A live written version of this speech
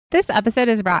This episode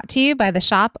is brought to you by the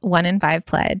Shop 1 in 5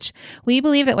 Pledge. We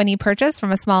believe that when you purchase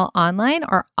from a small online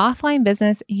or offline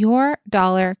business, your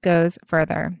dollar goes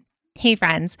further. Hey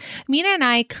friends, Mina and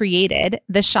I created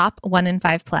the Shop 1 in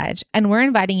 5 Pledge, and we're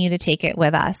inviting you to take it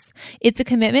with us. It's a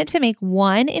commitment to make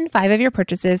 1 in 5 of your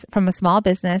purchases from a small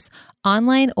business,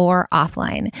 online or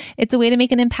offline. It's a way to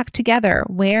make an impact together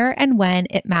where and when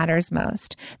it matters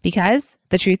most. Because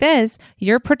the truth is,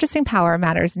 your purchasing power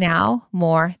matters now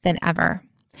more than ever.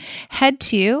 Head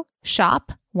to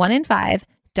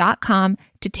shop1in5.com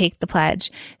to take the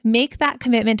pledge. Make that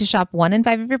commitment to shop 1 in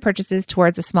 5 of your purchases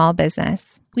towards a small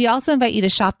business. We also invite you to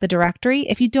shop the directory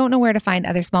if you don't know where to find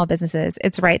other small businesses.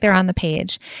 It's right there on the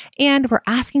page. And we're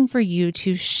asking for you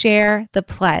to share the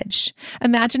pledge.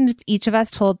 Imagine if each of us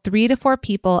told 3 to 4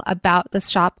 people about the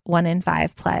Shop 1 in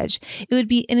 5 Pledge. It would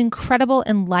be an incredible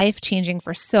and life-changing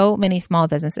for so many small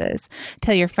businesses.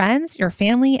 Tell your friends, your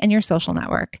family, and your social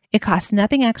network. It costs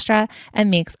nothing extra and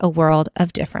makes a world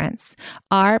of difference.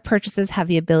 Our purchases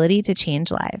have the ability to change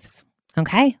lives.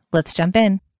 Okay, let's jump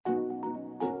in.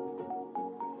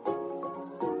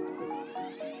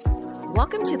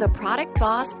 Welcome to the Product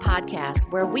Boss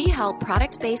Podcast, where we help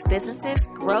product-based businesses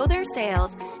grow their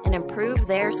sales and improve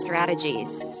their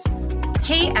strategies.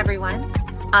 Hey everyone,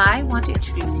 I want to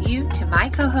introduce you to my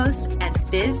co-host and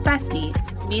biz bestie,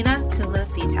 Mina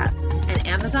Kunlo-Sitep, an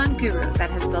Amazon guru that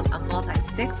has built a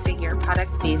multi-6-figure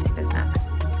product-based business.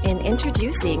 In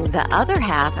introducing the other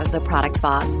half of the Product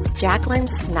Boss, Jacqueline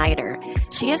Snyder.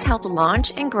 She has helped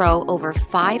launch and grow over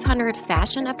 500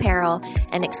 fashion apparel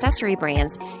and accessory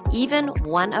brands, even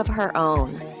one of her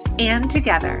own. And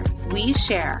together, we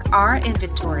share our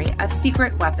inventory of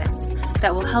secret weapons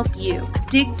that will help you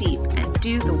dig deep and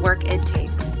do the work it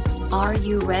takes. Are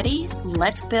you ready?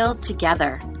 Let's build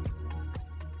together.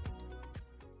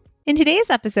 In today's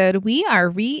episode, we are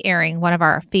re-airing one of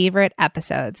our favorite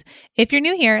episodes. If you're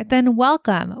new here, then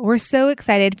welcome. We're so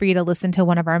excited for you to listen to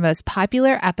one of our most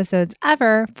popular episodes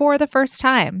ever for the first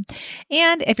time.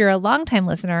 And if you're a longtime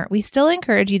listener, we still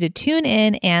encourage you to tune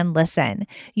in and listen.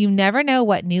 You never know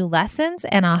what new lessons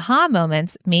and aha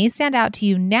moments may stand out to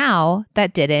you now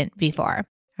that didn't before.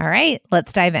 All right,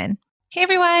 let's dive in. Hey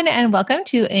everyone, and welcome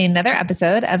to another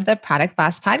episode of the Product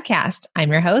Boss Podcast. I'm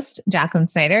your host, Jacqueline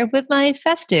Snyder, with my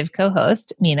festive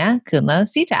co-host, Mina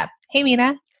Kunlo-Sitep. Hey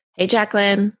Mina. Hey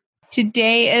Jacqueline.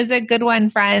 Today is a good one,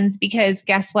 friends, because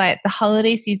guess what? The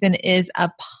holiday season is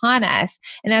upon us.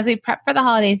 And as we prep for the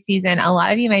holiday season, a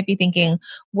lot of you might be thinking,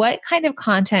 what kind of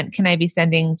content can I be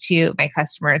sending to my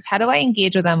customers? How do I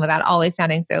engage with them without always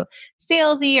sounding so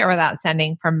salesy or without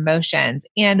sending promotions?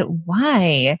 And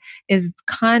why is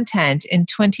content in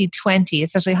 2020,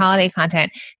 especially holiday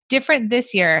content, different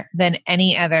this year than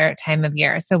any other time of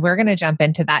year? So we're going to jump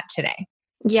into that today.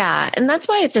 Yeah. And that's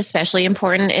why it's especially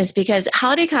important is because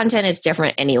holiday content is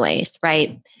different anyways,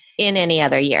 right? In any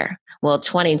other year. Well,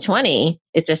 2020,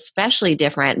 it's especially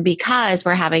different because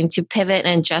we're having to pivot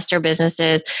and adjust our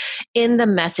businesses in the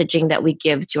messaging that we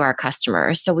give to our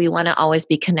customers. So we want to always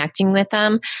be connecting with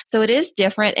them. So it is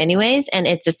different anyways, and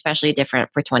it's especially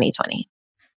different for 2020.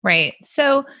 Right.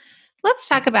 So let's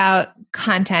talk about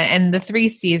content and the 3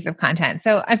 C's of content.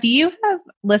 So if you have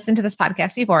listened to this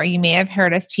podcast before, you may have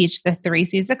heard us teach the 3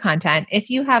 C's of content. If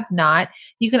you have not,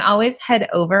 you can always head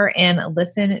over and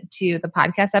listen to the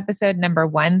podcast episode number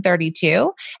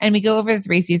 132. And we go over the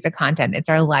 3 C's of content. It's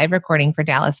our live recording for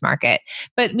Dallas market.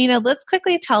 But Mina, let's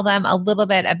quickly tell them a little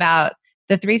bit about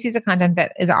the 3 C's of content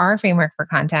that is our framework for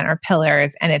content, our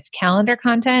pillars, and it's calendar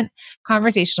content,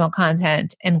 conversational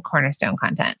content, and cornerstone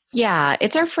content. Yeah,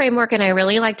 it's our framework. And I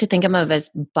really like to think of them as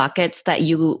buckets that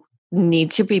you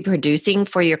need to be producing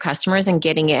for your customers and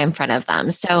getting it in front of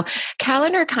them. So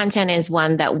calendar content is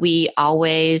one that we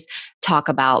always talk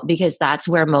about because that's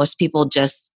where most people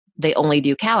they only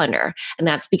do calendar. And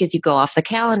that's because you go off the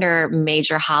calendar,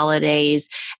 major holidays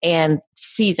and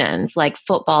seasons like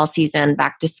football season,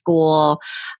 back to school,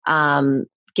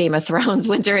 Game of Thrones,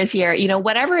 winter is here,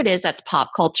 whatever it is that's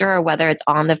pop culture or whether it's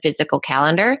on the physical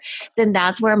calendar, then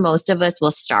that's where most of us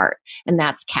will start. And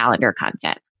that's calendar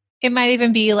content. It might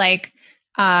even be like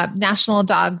National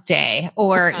Dog Day,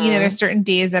 or, there's certain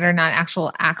days that are not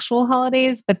actual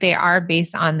holidays, but they are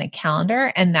based on the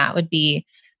calendar. And that would be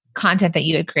content that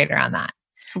you would create around that.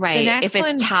 Right. If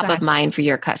it's top of mind for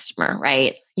your customer,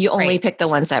 right? You only pick the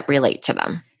ones that relate to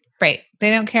them. Right. they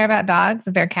don't care about dogs.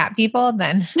 If they're cat people,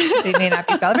 then they may not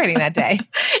be celebrating that day.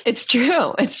 It's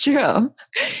true. It's true.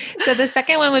 So the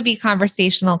second one would be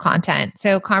conversational content.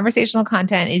 So conversational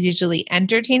content is usually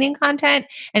entertaining content,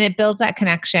 and it builds that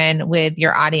connection with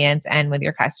your audience and with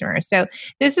your customers. So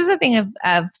this is a thing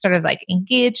of sort of like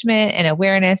engagement and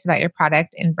awareness about your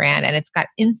product and brand, and it's got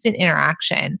instant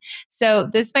interaction. So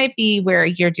this might be where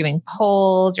you're doing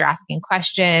polls, you're asking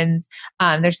questions.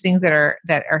 There's things that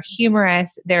are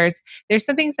humorous. There's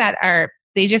some things that are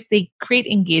they create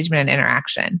engagement and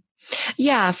interaction.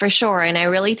 Yeah, for sure. And I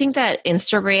really think that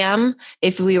Instagram,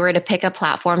 if we were to pick a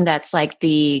platform that's like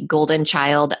the golden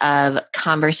child of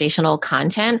conversational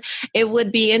content, it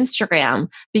would be Instagram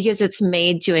because it's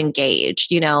made to engage.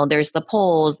 There's the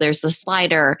polls, there's the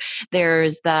slider,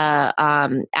 there's the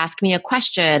ask me a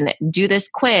question, do this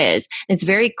quiz. It's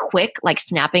very quick, like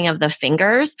snapping of the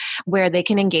fingers where they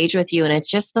can engage with you. And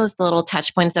it's just those little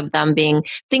touch points of them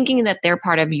thinking that they're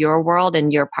part of your world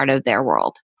and you're part of their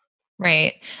world.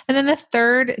 Right. And then the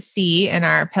third C in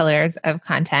our pillars of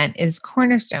content is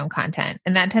cornerstone content.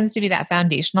 And that tends to be that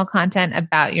foundational content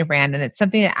about your brand. And it's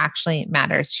something that actually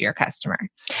matters to your customer.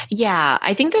 Yeah,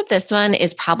 I think that this one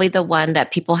is probably the one that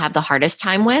people have the hardest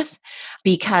time with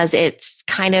because it's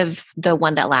kind of the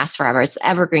one that lasts forever. It's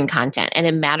evergreen content and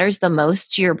it matters the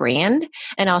most to your brand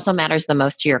and also matters the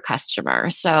most to your customer.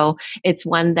 So it's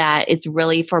one that it's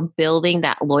really for building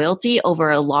that loyalty over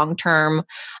a long-term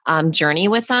journey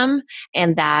with them.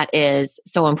 And that is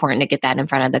so important to get that in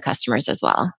front of the customers as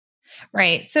well.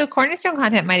 Right. So cornerstone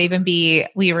content might even be,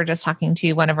 we were just talking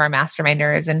to one of our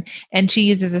masterminders and she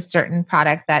uses a certain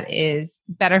product that is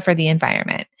better for the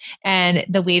environment. And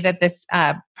the way that this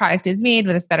product is made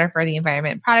with this better for the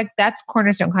environment product, that's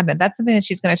cornerstone content. That's something that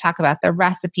she's going to talk about, the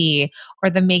recipe or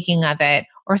the making of it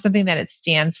or something that it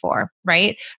stands for,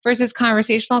 right? Versus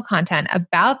conversational content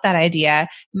about that idea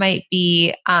might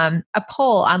be a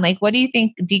poll on like, what do you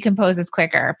think decomposes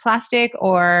quicker, plastic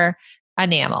or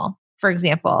enamel? For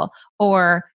example,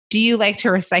 or do you like to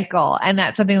recycle? And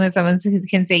that's something that someone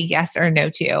can say yes or no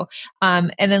to.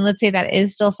 And then let's say that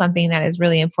is still something that is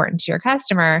really important to your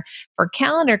customer. For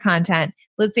calendar content,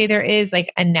 let's say there is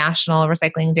like a National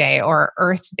Recycling Day or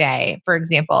Earth Day, for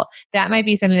example. That might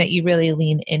be something that you really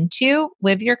lean into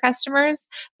with your customers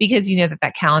because you know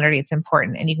that calendar date's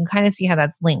important and you can kind of see how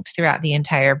that's linked throughout the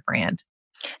entire brand.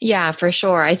 Yeah, for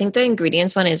sure. I think the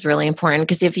ingredients one is really important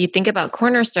because if you think about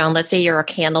cornerstone, let's say you're a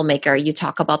candle maker, you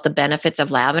talk about the benefits of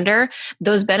lavender.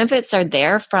 Those benefits are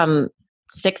there from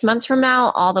 6 months from now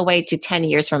all the way to 10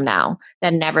 years from now.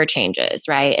 That never changes,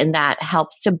 right? And that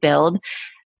helps to build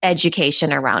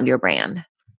education around your brand.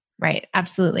 Right.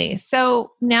 Absolutely.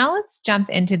 So now let's jump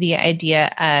into the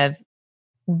idea of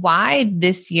why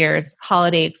this year's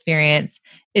holiday experience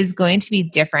is going to be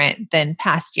different than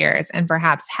past years and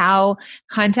perhaps how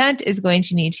content is going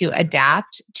to need to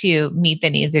adapt to meet the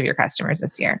needs of your customers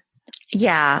this year.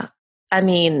 Yeah. I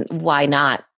mean, why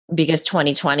not? Because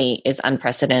 2020 is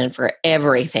unprecedented for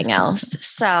everything else.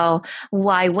 So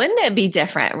why wouldn't it be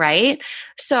different, right?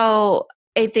 So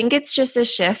I think it's just a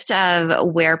shift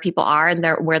of where people are and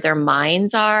where their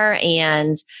minds are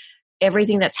and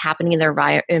everything that's happening in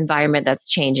their environment that's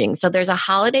changing. So there's a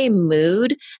holiday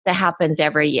mood that happens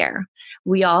every year.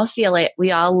 We all feel it.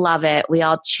 We all love it. We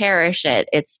all cherish it.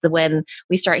 It's when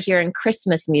we start hearing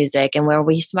Christmas music and where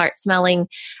we start smelling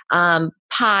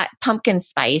pumpkin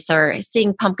spice or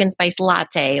seeing pumpkin spice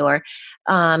latte or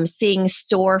seeing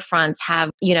storefronts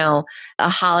have, a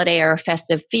holiday or a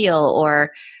festive feel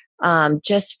or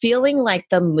just feeling like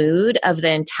the mood of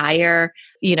the entire,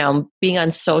 being on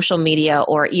social media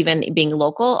or even being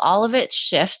local, all of it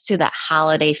shifts to that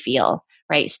holiday feel,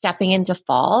 right? Stepping into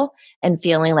fall and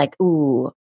feeling like,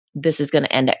 ooh, this is going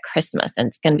to end at Christmas and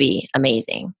it's going to be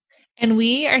amazing. And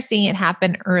we are seeing it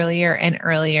happen earlier and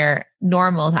earlier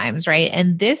normal times, right?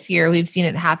 And this year we've seen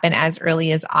it happen as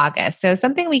early as August. So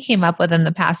something we came up with in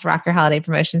the past Rock Your Holiday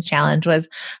Promotions Challenge was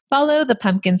follow the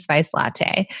pumpkin spice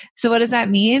latte. So what does that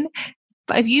mean?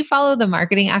 If you follow the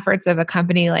marketing efforts of a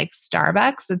company like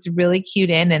Starbucks, that's really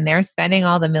cued in and they're spending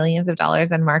all the millions of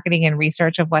dollars on marketing and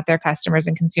research of what their customers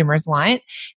and consumers want,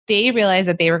 they realized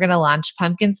that they were going to launch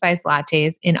pumpkin spice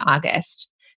lattes in August.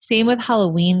 Same with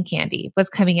Halloween candy was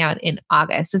coming out in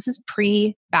August. This is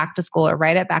pre-back to school or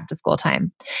right at back to school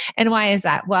time. And why is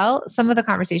that? Well, some of the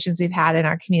conversations we've had in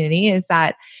our community is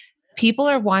that people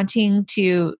are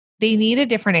they need a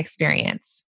different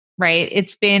experience, right?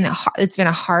 It's been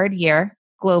a hard year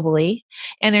globally,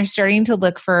 and they're starting to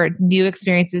look for new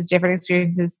experiences, different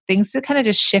experiences, things to kind of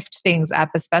just shift things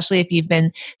up, especially if you've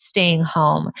been staying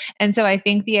home. And so I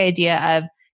think the idea of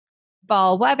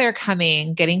fall weather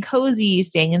coming, getting cozy,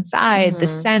 staying inside, the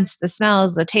scents, the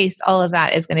smells, the taste, all of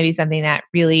that is going to be something that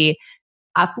really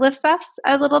uplifts us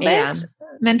a little Yeah. bit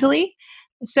mentally.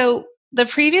 So the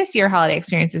previous year holiday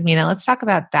experiences, Mina, let's talk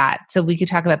about that. So we could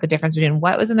talk about the difference between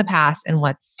what was in the past and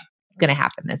what's going to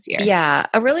happen this year. Yeah,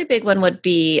 a really big one would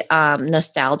be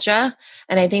nostalgia.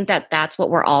 And I think that that's what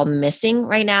we're all missing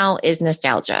right now is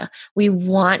nostalgia. We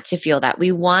want to feel that.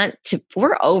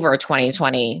 We're over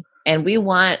 2020 and we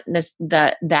want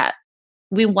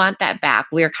we want that back.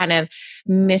 We're kind of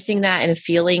missing that and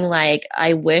feeling like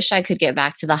I wish I could get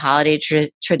back to the holiday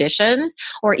traditions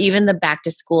or even the back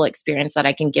to school experience that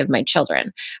I can give my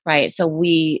children, right? So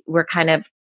we're kind of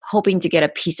hoping to get a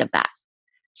piece of that.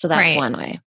 So that's one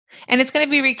way. And it's going to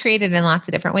be recreated in lots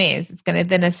of different ways. It's going to,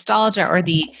 the nostalgia or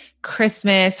the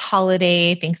Christmas,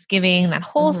 holiday, Thanksgiving, that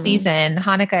whole season,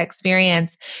 Hanukkah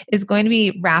experience is going to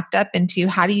be wrapped up into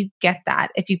how do you get that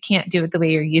if you can't do it the way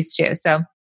you're used to. So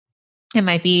it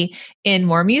might be in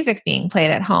more music being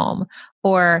played at home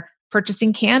or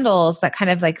purchasing candles that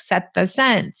kind of like set the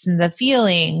scents and the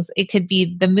feelings. It could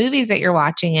be the movies that you're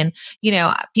watching and,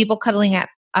 people cuddling up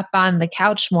on the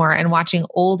couch more and watching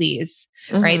oldies,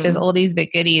 right? Those oldies but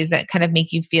goodies that kind of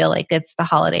make you feel like it's the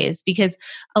holidays, because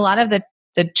a lot of the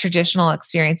traditional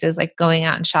experiences, like going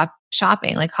out and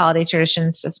shopping, like holiday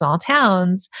traditions to small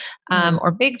towns or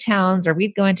big towns, or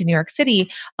we'd go into New York City,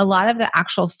 a lot of the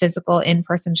actual physical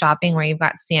in-person shopping where you've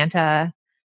got Santa,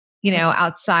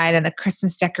 outside and the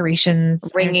Christmas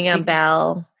decorations. Ringing a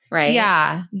bell. Right.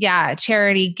 Yeah.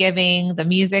 Charity giving, the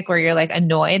music where you're like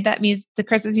annoyed that the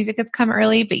Christmas music has come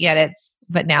early,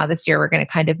 but now this year we're going to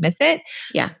kind of miss it.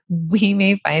 Yeah. We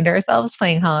may find ourselves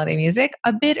playing holiday music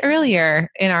a bit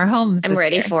earlier in our homes. I'm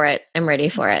ready for it.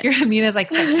 Mina's like,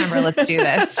 September, let's do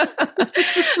this.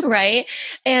 Right.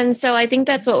 And so I think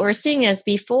that's what we're seeing is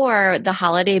before the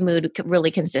holiday mood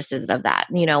really consisted of that.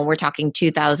 We're talking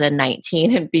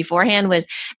 2019 and beforehand was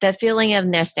the feeling of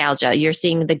nostalgia. You're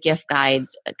seeing the gift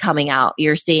guides coming out.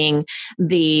 You're seeing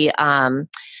the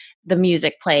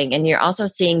music playing, and you're also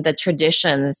seeing the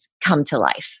traditions come to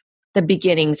life, the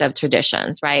beginnings of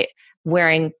traditions, right?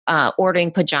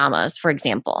 Ordering pajamas, for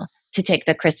example, to take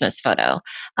the Christmas photo.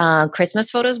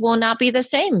 Christmas photos will not be the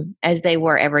same as they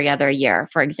were every other year,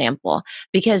 for example,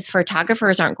 because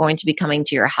photographers aren't going to be coming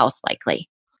to your house likely.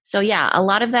 So yeah, a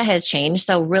lot of that has changed.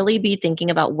 So really be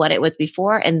thinking about what it was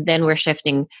before, and then we're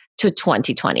shifting to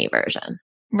 2020 version.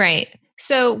 Right.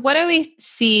 So what do we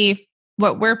see,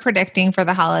 what we're predicting for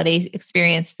the holiday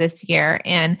experience this year?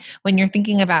 And when you're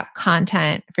thinking about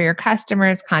content for your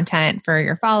customers, content for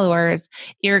your followers,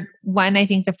 I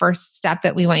think the first step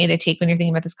that we want you to take when you're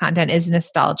thinking about this content is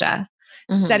nostalgia,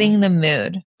 setting the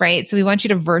mood, right? So we want you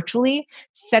to virtually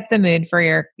set the mood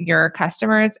for your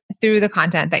customers through the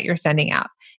content that you're sending out.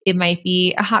 It might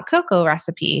be a hot cocoa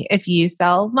recipe if you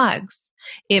sell mugs.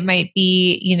 It might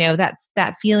be,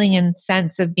 that feeling and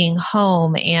sense of being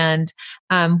home and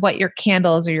what your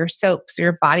candles or your soaps or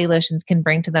your body lotions can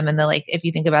bring to them. And if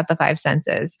you think about the five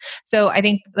senses. So I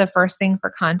think the first thing for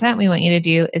content we want you to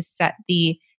do is set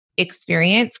the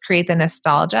experience, create the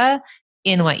nostalgia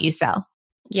in what you sell.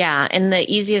 Yeah. And the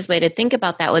easiest way to think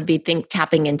about that would be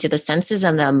tapping into the senses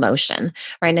and the emotion,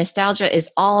 right? Nostalgia is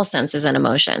all senses and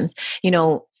emotions.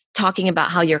 Talking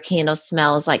about how your candle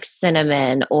smells like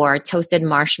cinnamon or toasted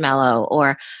marshmallow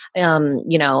or,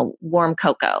 warm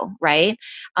cocoa, right?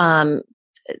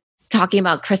 Talking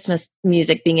about Christmas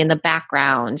music being in the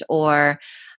background or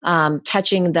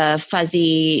touching the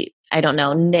fuzzy,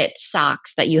 knit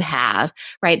socks that you have,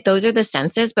 right? Those are the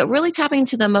senses, but really tapping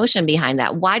into the emotion behind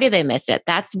that. Why do they miss it?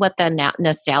 That's what the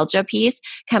nostalgia piece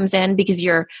comes in, because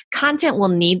your content will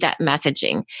need that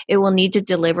messaging. It will need to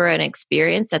deliver an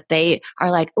experience that they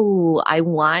are like, ooh, I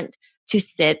want to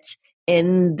sit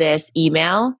in this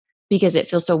email because it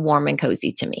feels so warm and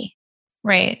cozy to me.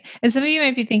 Right. And some of you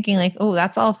might be thinking like, oh,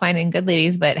 that's all fine and good,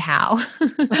 ladies, but how?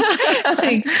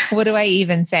 What do I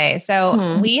even say?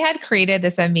 So we had created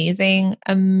this amazing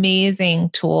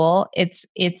tool.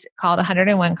 It's called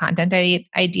 101 Content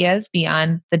Ideas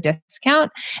Beyond the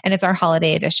Discount, and it's our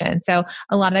holiday edition. So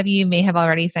a lot of you may have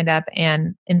already signed up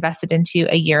and invested into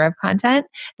a year of content.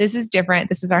 This is different.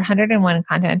 This is our 101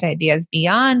 Content Ideas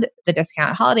Beyond the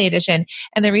Discount holiday edition.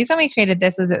 And the reason we created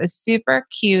this is it was super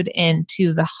cued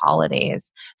into the holidays.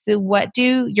 So what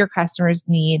do your customers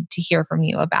need to hear from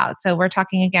you about? So we're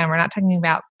not talking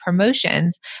about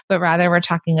promotions, but rather we're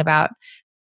talking about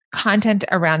content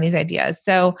around these ideas.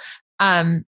 So,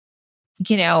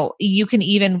 you can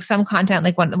even some content,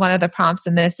 like one of the prompts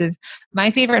in this is my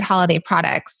favorite holiday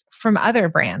products from other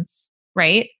brands,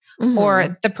 right?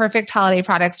 Or the perfect holiday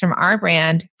products from our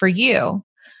brand for you.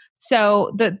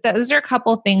 So those are a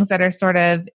couple things that are sort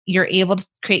of, you're able to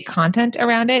create content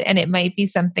around it. And it might be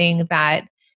something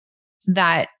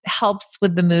that helps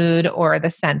with the mood or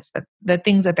the sense that the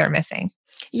things that they're missing.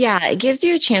 Yeah, it gives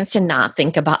you a chance to not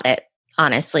think about it,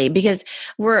 honestly, because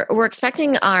we're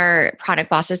expecting our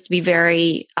product bosses to be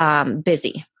very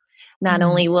busy. Not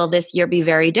only will this year be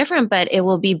very different, but it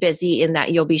will be busy in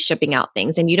that you'll be shipping out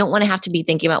things and you don't want to have to be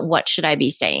thinking about what should I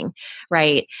be saying,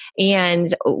 right?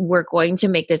 And we're going to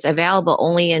make this available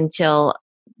only until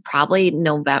probably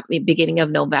November, beginning of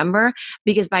November,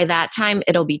 because by that time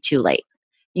it'll be too late.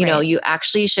 You know, Right. you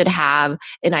actually should have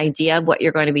an idea of what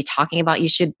you're going to be talking about. You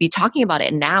should be talking about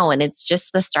it now, and it's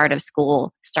just the start of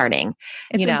school starting.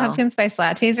 It's when pumpkin spice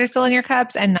lattes are still in your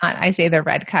cups and not, I say, the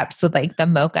red cups with like the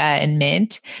mocha and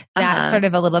mint. That's sort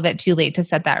of a little bit too late to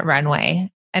set that runway.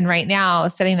 And right now,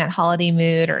 setting that holiday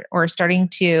mood or starting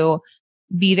to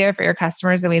be there for your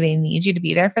customers the way they need you to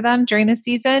be there for them during the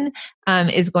season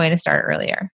is going to start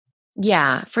earlier.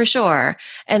 Yeah, for sure.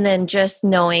 And then just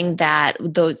knowing that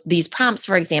these prompts,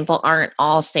 for example, aren't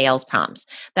all sales prompts.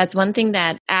 That's one thing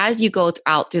that as you go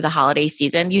out through the holiday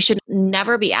season, you should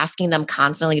never be asking them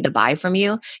constantly to buy from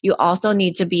you. You also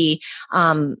need to be,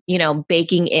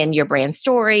 baking in your brand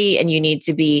story, and you need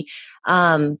to be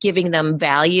giving them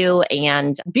value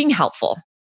and being helpful.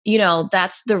 You know,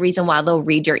 that's the reason why they'll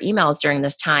read your emails during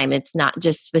this time. It's not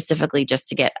just specifically just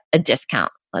to get a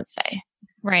discount, let's say.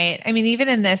 Right. I mean, even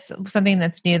in this, something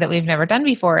that's new that we've never done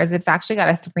before is it's actually got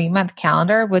a 3-month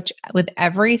calendar, which with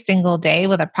every single day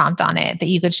with a prompt on it that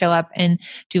you could show up and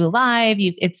do a live.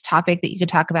 It's topic that you could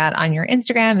talk about on your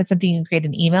Instagram. It's something you can create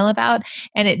an email about.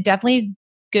 And it definitely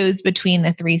goes between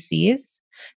the 3 C's.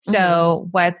 So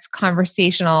what's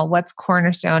conversational, what's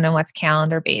cornerstone, and what's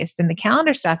calendar based. And the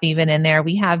calendar stuff, even in there,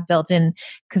 we have built in,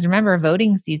 because remember,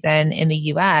 voting season in the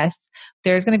US,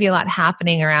 there's going to be a lot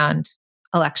happening around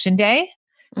election day,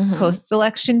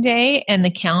 post-election day, and the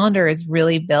calendar is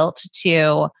really built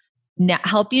to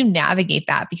help you navigate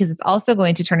that, because it's also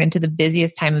going to turn into the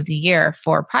busiest time of the year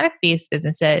for product-based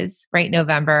businesses, right?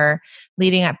 November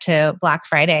leading up to Black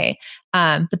Friday.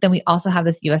 But then we also have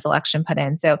this US election put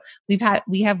in. So we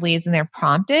have ways in there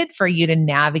prompted for you to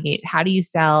navigate. How do you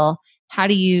sell? How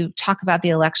do you talk about the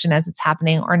election as it's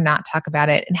happening or not talk about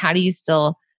it? And how do you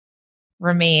still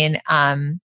remain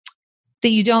that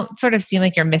you don't sort of seem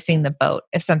like you're missing the boat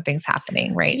if something's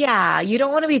happening, right? Yeah, you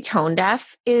don't want to be tone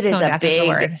deaf. It is a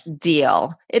big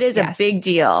deal. It is a big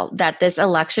deal that this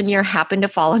election year happened to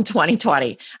fall in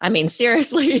 2020. I mean,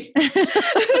 seriously.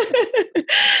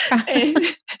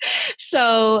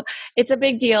 So it's a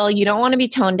big deal. You don't want to be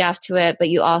tone deaf to it, but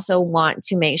you also want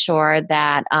to make sure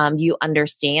that you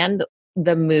understand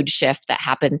the mood shift that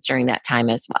happens during that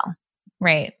time as well.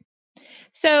 Right.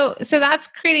 So that's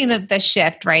creating the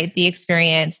shift, right? The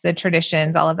experience, the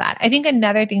traditions, all of that. I think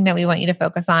another thing that we want you to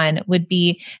focus on would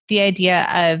be the idea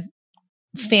of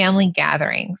family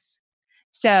gatherings.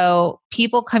 So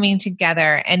people coming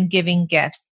together and giving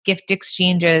gifts, gift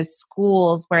exchanges,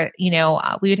 schools where,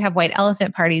 we would have white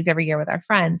elephant parties every year with our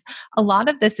friends. A lot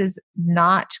of this is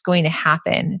not going to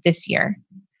happen this year.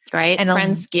 Right. And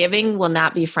Friendsgiving will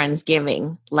not be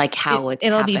Friendsgiving like how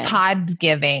it'll happened. Be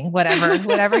Podsgiving,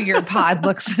 whatever your pod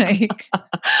looks like.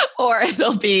 Or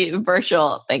it'll be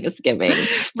virtual Thanksgiving.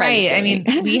 Right. I mean,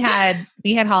 we had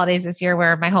holidays this year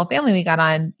where my whole family, we got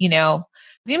on,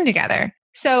 Zoom together.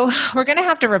 So we're going to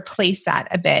have to replace that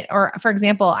a bit. Or for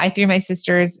example, I threw my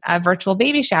sister's virtual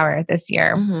baby shower this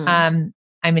year.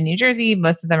 I'm in New Jersey.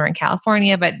 Most of them are in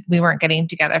California, but we weren't getting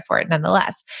together for it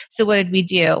nonetheless. So what did we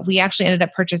do? We actually ended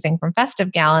up purchasing from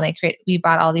Festive Gal, and we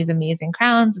bought all these amazing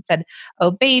crowns. It said,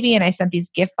 "Oh baby," and I sent these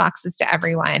gift boxes to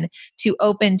everyone to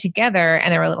open together,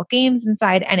 and there were little games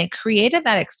inside, and it created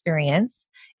that experience.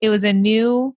 It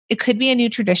could be a new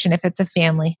tradition if it's a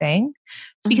family thing,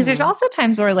 because there's also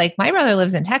times where, like, my brother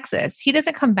lives in Texas. He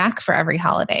doesn't come back for every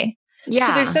holiday. Yeah.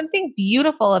 So there's something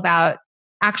beautiful about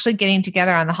actually getting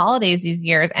together on the holidays these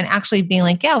years and actually being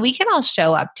like, yeah, we can all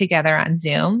show up together on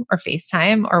Zoom or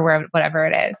FaceTime or whatever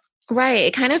it is. Right.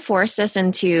 It kind of forced us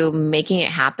into making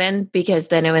it happen, because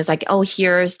then it was like, oh,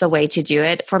 here's the way to do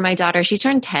it. For my daughter, she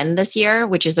turned 10 this year,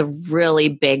 which is a really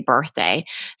big birthday.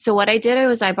 So what I did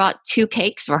was I bought 2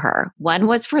 cakes for her. One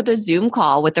was for the Zoom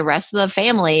call with the rest of the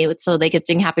family so they could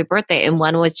sing happy birthday. And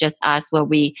one was just us where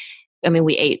we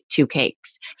ate 2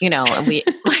 cakes, and we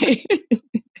like...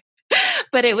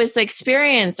 But it was the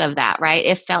experience of that, right?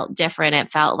 It felt different. It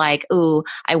felt like, ooh,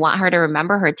 I want her to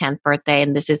remember her 10th birthday,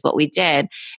 and this is what we did.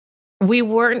 We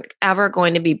weren't ever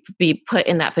going to be put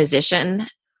in that position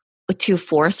to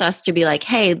force us to be like,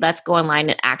 hey, let's go online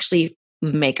and actually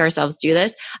make ourselves do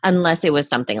this unless it was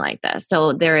something like this.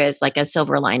 So there is like a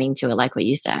silver lining to it, like what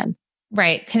you said.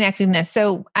 Right. Connectedness.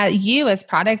 So you as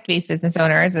product-based business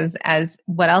owners, as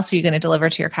what else are you going to deliver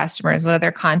to your customers? What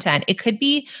other content? It could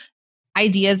be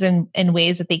ideas and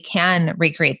ways that they can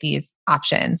recreate these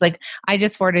options. Like I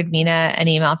just forwarded Mina an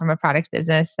email from a product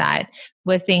business that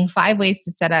was saying 5 ways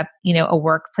to set up, a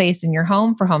workplace in your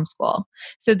home for homeschool.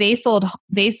 So they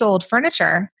sold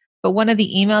furniture, but one of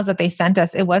the emails that they sent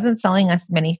us, it wasn't selling us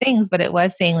many things, but it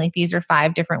was saying like, these are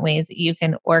 5 different ways that you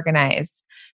can organize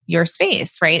your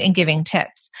space, right? And giving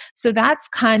tips. So that's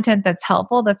content that's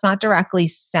helpful. That's not directly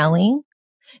selling,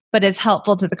 but is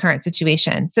helpful to the current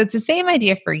situation. So it's the same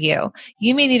idea for you.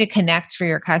 You may need to connect for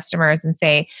your customers and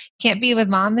say, can't be with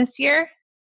mom this year?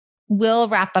 We'll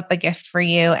wrap up a gift for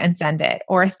you and send it,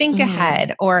 or think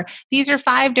ahead, or these are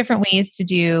 5 different ways to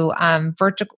do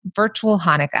virtual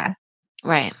Hanukkah.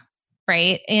 Right.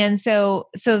 Right. And so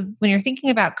when you're thinking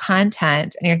about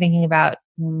content and you're thinking about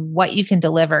what you can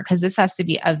deliver, because this has to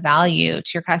be of value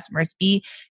to your customers,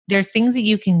 there's things that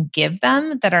you can give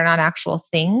them that are not actual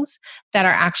things that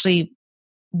are actually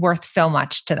worth so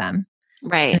much to them.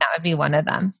 Right. And that would be one of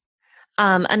them.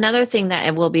 Another thing that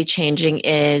it will be changing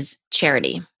is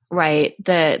charity, right?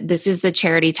 This is the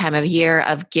charity time of year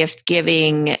of gift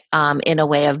giving in a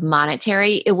way of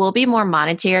monetary. It will be more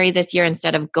monetary this year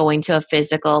instead of going to a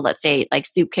physical, let's say like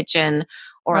soup kitchen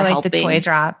or like helping. The toy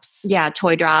drops. Yeah,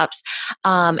 toy drops.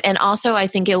 And also I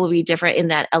think it will be different in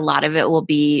that a lot of it will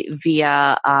be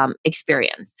via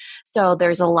experience. So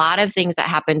there's a lot of things that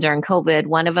happened during COVID,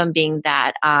 one of them being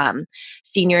that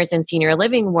seniors in senior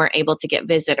living weren't able to get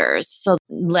visitors. So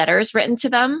letters written to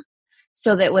them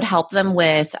so that would help them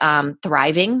with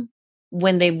thriving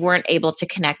when they weren't able to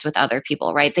connect with other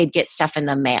people, right? They'd get stuff in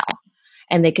the mail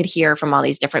and they could hear from all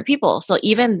these different people. So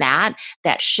even that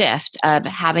shift of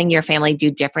having your family do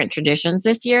different traditions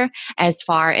this year as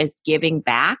far as giving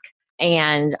back,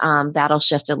 and that'll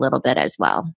shift a little bit as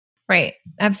well. Right.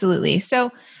 Absolutely. So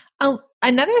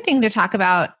another thing to talk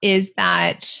about is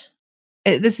that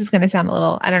this is going to sound a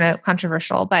little, I don't know,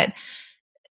 controversial, but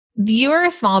you're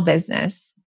a small business.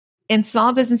 And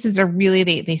small businesses are really,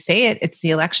 they say it's the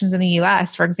elections in the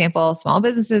US, for example. Small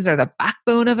businesses are the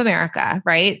backbone of America,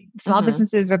 right? Small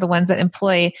businesses are the ones that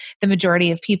employ the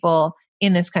majority of people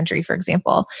in this country, for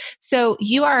example. So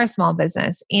you are a small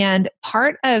business. And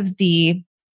part of the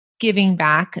giving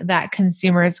back that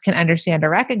consumers can understand or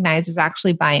recognize is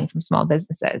actually buying from small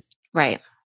businesses. Right.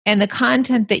 And the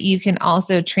content that you can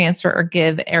also transfer or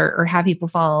give or have people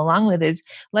follow along with is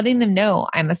letting them know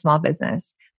I'm a small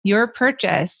business. Your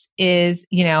purchase is,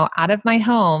 out of my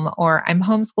home, or I'm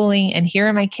homeschooling and here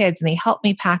are my kids and they help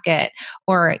me pack it.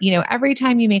 Or, every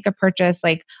time you make a purchase,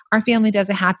 like our family does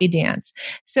a happy dance.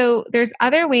 So there's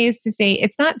other ways to say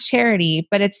it's not charity,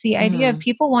 but it's the idea of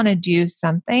people want to do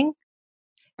something.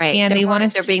 Right.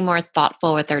 And they're being more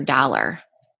thoughtful with their dollar.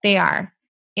 They are.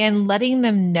 And letting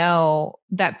them know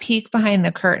that peek behind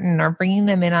the curtain or bringing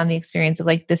them in on the experience of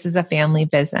like, this is a family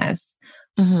business.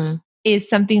 Is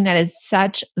something that is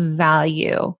such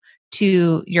value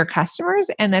to your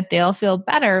customers, and that they'll feel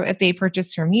better if they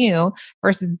purchase from you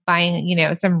versus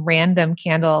buying, some random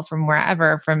candle from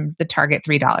wherever from the Target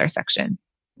 $3 section.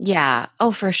 Yeah.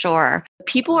 Oh, for sure.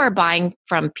 People are buying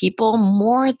from people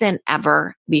more than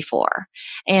ever before.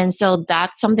 And so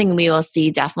that's something we will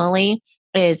see definitely,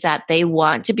 is that they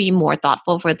want to be more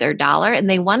thoughtful for their dollar, and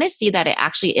they want to see that it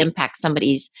actually impacts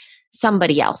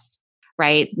somebody else.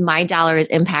 Right? My dollar is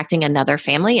impacting another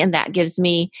family, and that gives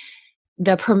me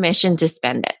the permission to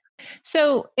spend it.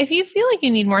 So if you feel like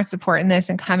you need more support in this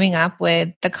and coming up with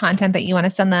the content that you want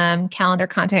to send them, calendar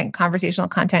content, conversational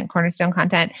content, cornerstone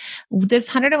content, this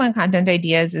 101 content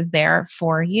ideas is there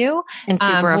for you. And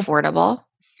super affordable.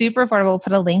 Super affordable. We'll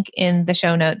put a link in the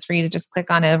show notes for you to just click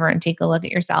on over and take a look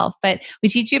at yourself. But we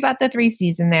teach you about the 3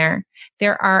 C's in there.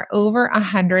 There are over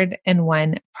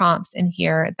 101 prompts in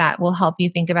here that will help you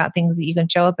think about things that you can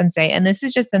show up and say. And this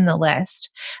is just in the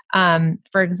list.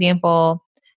 For example,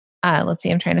 let's see,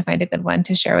 I'm trying to find a good one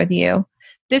to share with you.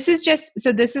 This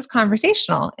is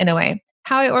conversational in a way.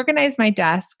 How I organize my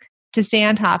desk to stay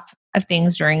on top of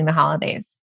things during the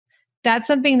holidays. That's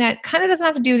something that kind of doesn't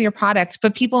have to do with your product,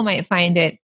 but people might find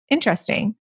it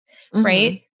interesting,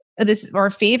 right?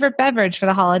 Or favorite beverage for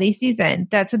the holiday season.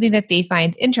 That's something that they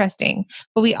find interesting.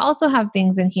 But we also have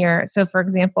things in here. So for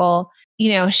example,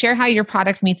 share how your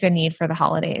product meets a need for the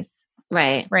holidays.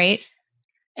 Right. Right.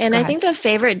 And I think the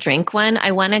favorite drink one,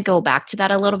 I want to go back to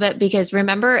that a little bit, because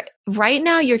remember, right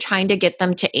now you're trying to get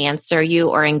them to answer you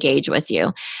or engage with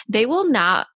you. They will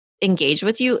not engage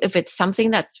with you if it's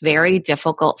something that's very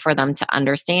difficult for them to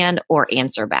understand or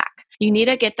answer back. You need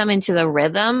to get them into the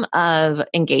rhythm of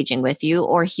engaging with you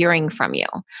or hearing from you.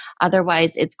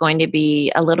 Otherwise, it's going to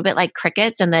be a little bit like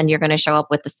crickets, and then you're going to show up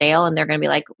with the sale and they're going to be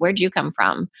like, where'd you come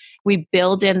from? We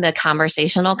build in the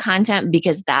conversational content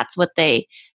because that's what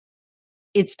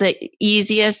it's the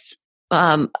easiest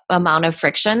amount of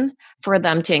friction for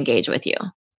them to engage with you.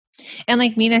 And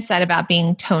like Mina said about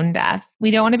being tone deaf, we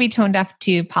don't want to be tone deaf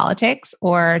to politics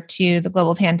or to the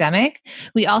global pandemic.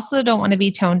 We also don't want to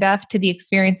be tone deaf to the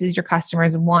experiences your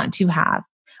customers want to have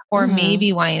or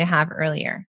maybe wanting to have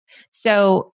earlier.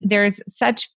 So there's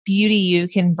such beauty you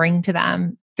can bring to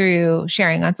them through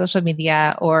sharing on social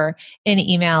media or in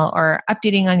email or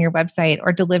updating on your website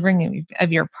or delivering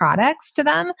of your products to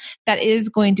them. They're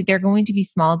going to be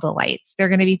small delights. They're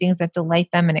going to be things that delight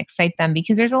them and excite them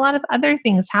because there's a lot of other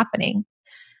things happening.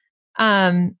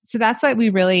 So that's what we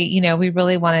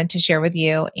really wanted to share with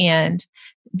you. And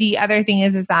the other thing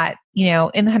is that, in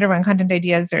the 101 content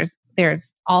ideas,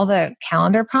 there's all the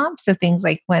calendar prompts. So things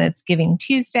like when it's Giving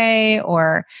Tuesday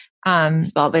or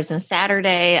Small Business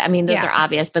Saturday. I mean, those are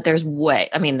obvious, but there's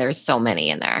so many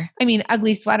in there. I mean,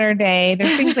 Ugly Sweater Day.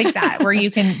 There's things like that where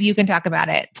you can talk about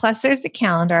it. Plus there's the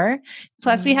calendar.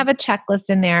 Plus we have a checklist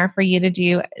in there for you to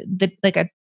do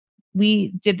we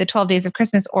did the 12 days of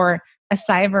Christmas or a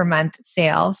Cyber Month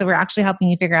sale. So we're actually helping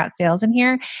you figure out sales in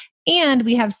here. And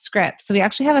we have scripts. So we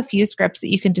actually have a few scripts that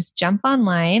you can just jump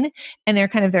online, and they're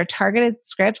kind of their targeted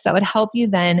scripts that would help you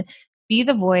then be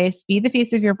the voice, be the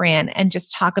face of your brand, and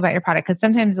just talk about your product. Because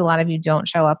sometimes a lot of you don't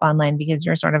show up online because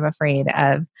you're sort of afraid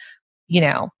of,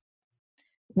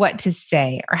 what to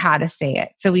say or how to say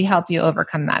it. So we help you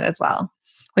overcome that as well.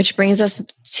 Which brings us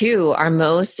to our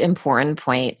most important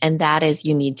point, and that is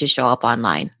you need to show up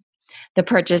online. The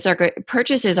purchases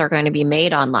are going to be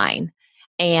made online,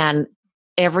 and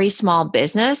every small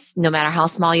business, no matter how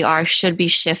small you are, should be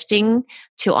shifting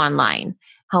to online.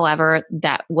 However,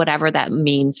 whatever that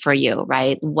means for you,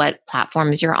 right? What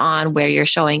platforms you're on, where you're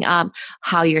showing up,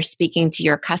 how you're speaking to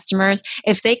your customers.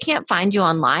 If they can't find you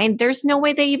online, there's no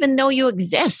way they even know you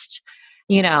exist.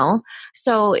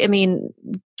 So, I mean,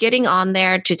 getting on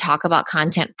there to talk about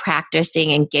content,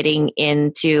 practicing and getting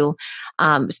into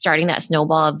starting that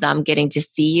snowball of them getting to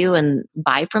see you and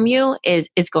buy from you is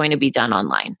going to be done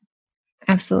online.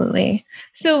 Absolutely.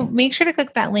 So make sure to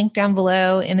click that link down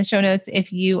below in the show notes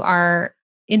if you are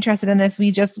interested in this.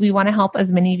 We want to help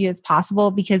as many of you as possible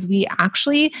because we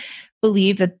actually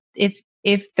believe that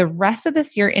if the rest of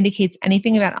this year indicates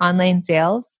anything about online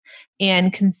sales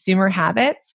and consumer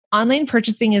habits, online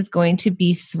purchasing is going to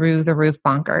be through the roof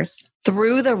bonkers.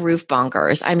 Through the roof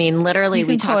bonkers. I mean, literally,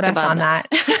 we talked about that.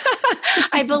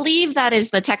 I believe that is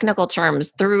the technical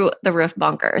terms, through the roof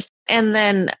bonkers. And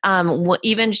then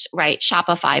even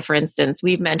Shopify, for instance,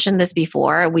 we've mentioned this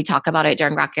before. We talk about it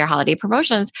during Rock Your Holiday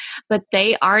promotions, but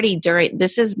they already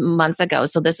this is months ago.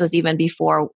 So this was even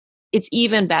before. It's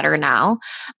even better now,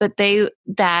 but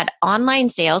that online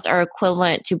sales are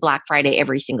equivalent to Black Friday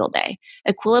every single day,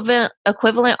 equivalent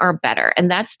or better.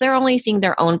 And they're only seeing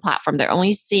their own platform. They're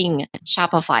only seeing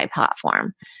Shopify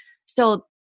platform. So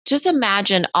just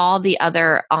imagine all the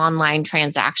other online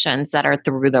transactions that are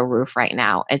through the roof right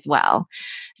now as well.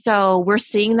 So we're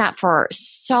seeing that for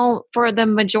the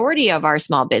majority of our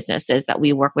small businesses that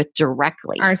we work with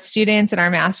directly. Our students and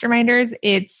our masterminders,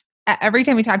 it's every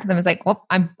time we talk to them, it's like, well,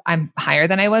 I'm higher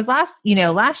than I was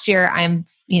last year. I'm,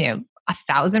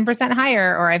 1,000%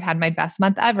 higher, or I've had my best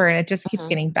month ever. And it just keeps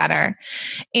getting better.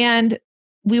 And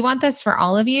we want this for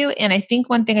all of you. And I think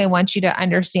one thing I want you to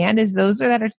understand is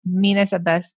Mina said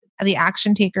this, the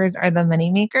action takers are the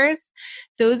money makers.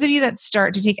 Those of you that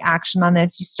start to take action on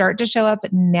this, you start to show up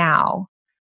now.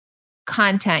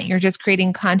 Content, you're just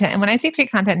creating content. And when I say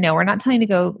create content, no, we're not telling you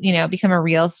to go, become a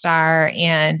real star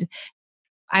and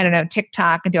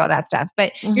TikTok and do all that stuff.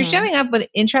 But you're showing up with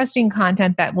interesting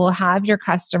content that will have your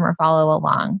customer follow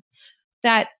along,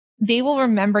 that they will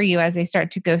remember you as they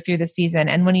start to go through the season.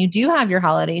 And when you do have your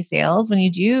holiday sales, when you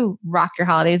do rock your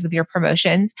holidays with your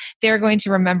promotions, they're going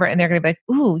to remember and they're going to be like,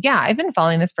 ooh, yeah, I've been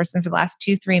following this person for the last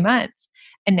 2-3 months.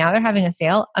 And now they're having a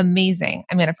sale. Amazing.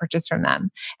 I'm going to purchase from them.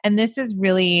 And this is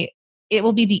really, it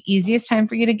will be the easiest time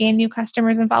for you to gain new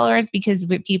customers and followers because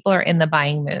people are in the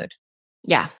buying mood.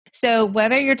 Yeah. So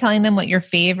whether you're telling them what your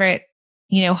favorite,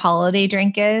 holiday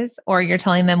drink is, or you're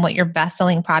telling them what your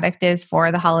best-selling product is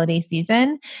for the holiday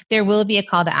season, there will be a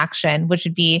call to action, which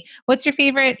would be, what's your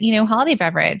favorite, holiday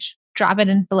beverage? Drop it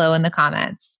in below in the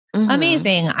comments.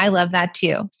 Amazing. I love that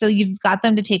too. So you've got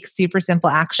them to take super simple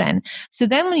action. So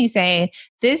then when you say,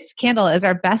 this candle is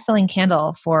our best-selling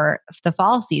candle for the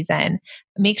fall season,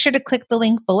 make sure to click the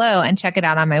link below and check it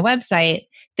out on my website.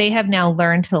 They have now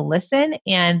learned to listen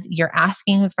and you're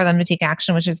asking for them to take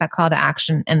action, which is that call to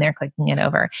action, and they're clicking it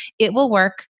over. It will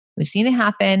work. We've seen it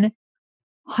happen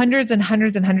hundreds and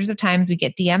hundreds and hundreds of times. We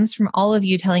get DMs from all of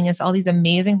you telling us all these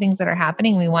amazing things that are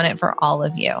happening. We want it for all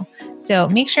of you. So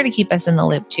make sure to keep us in the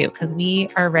loop too, because we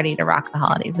are ready to rock the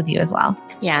holidays with you as well.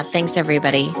 Yeah. Thanks,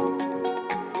 everybody.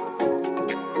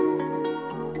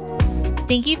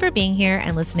 Thank you for being here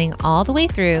and listening all the way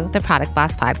through the Product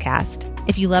Boss podcast.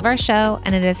 If you love our show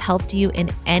and it has helped you in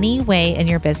any way in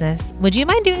your business, would you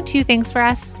mind doing 2 things for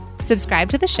us? Subscribe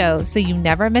to the show so you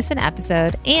never miss an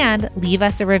episode and leave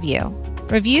us a review.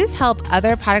 Reviews help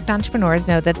other product entrepreneurs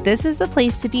know that this is the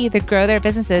place to be to grow their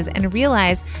businesses and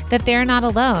realize that they're not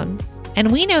alone.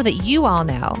 And we know that you all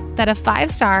know that a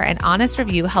 5-star and honest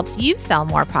review helps you sell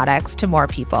more products to more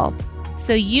people.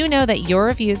 So you know that your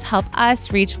reviews help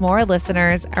us reach more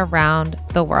listeners around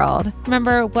the world.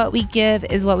 Remember, what we give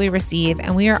is what we receive,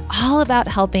 and we are all about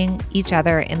helping each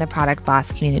other in the Product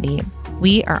Boss community.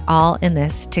 We are all in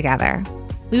this together.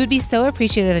 We would be so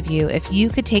appreciative of you if you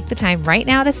could take the time right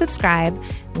now to subscribe,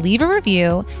 leave a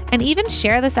review, and even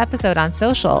share this episode on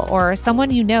social or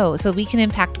someone you know so we can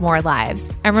impact more lives.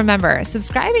 And remember,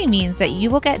 subscribing means that you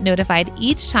will get notified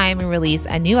each time we release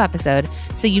a new episode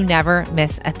so you never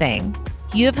miss a thing.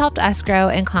 You have helped us grow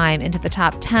and climb into the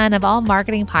top 10 of all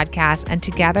marketing podcasts, and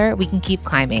together we can keep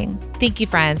climbing. Thank you,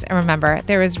 friends. And remember,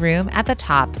 there is room at the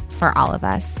top for all of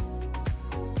us.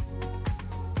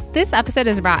 This episode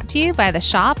is brought to you by the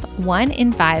Shop 1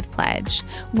 in 5 Pledge.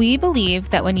 We believe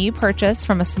that when you purchase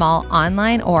from a small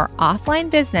online or offline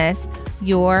business,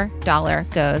 your dollar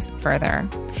goes further.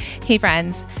 Hey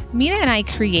friends, Mina and I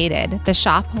created the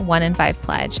Shop 1 in 5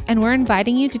 Pledge, and we're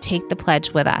inviting you to take the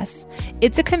pledge with us.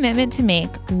 It's a commitment to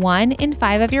make 1 in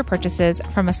 5 of your purchases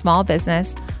from a small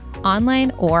business,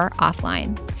 online or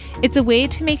offline. It's a way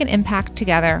to make an impact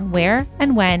together where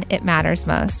and when it matters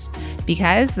most.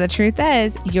 Because the truth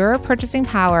is, your purchasing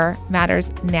power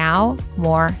matters now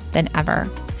more than ever.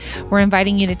 We're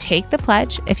inviting you to take the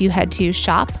pledge if you head to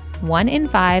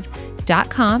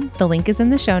shop1in5.com. The link is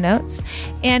in the show notes.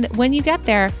 And when you get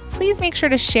there, please make sure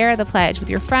to share the pledge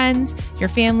with your friends, your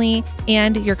family,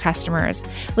 and your customers.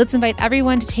 Let's invite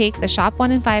everyone to take the Shop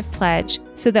 1 in 5 pledge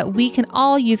so that we can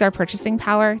all use our purchasing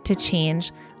power to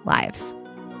change lives.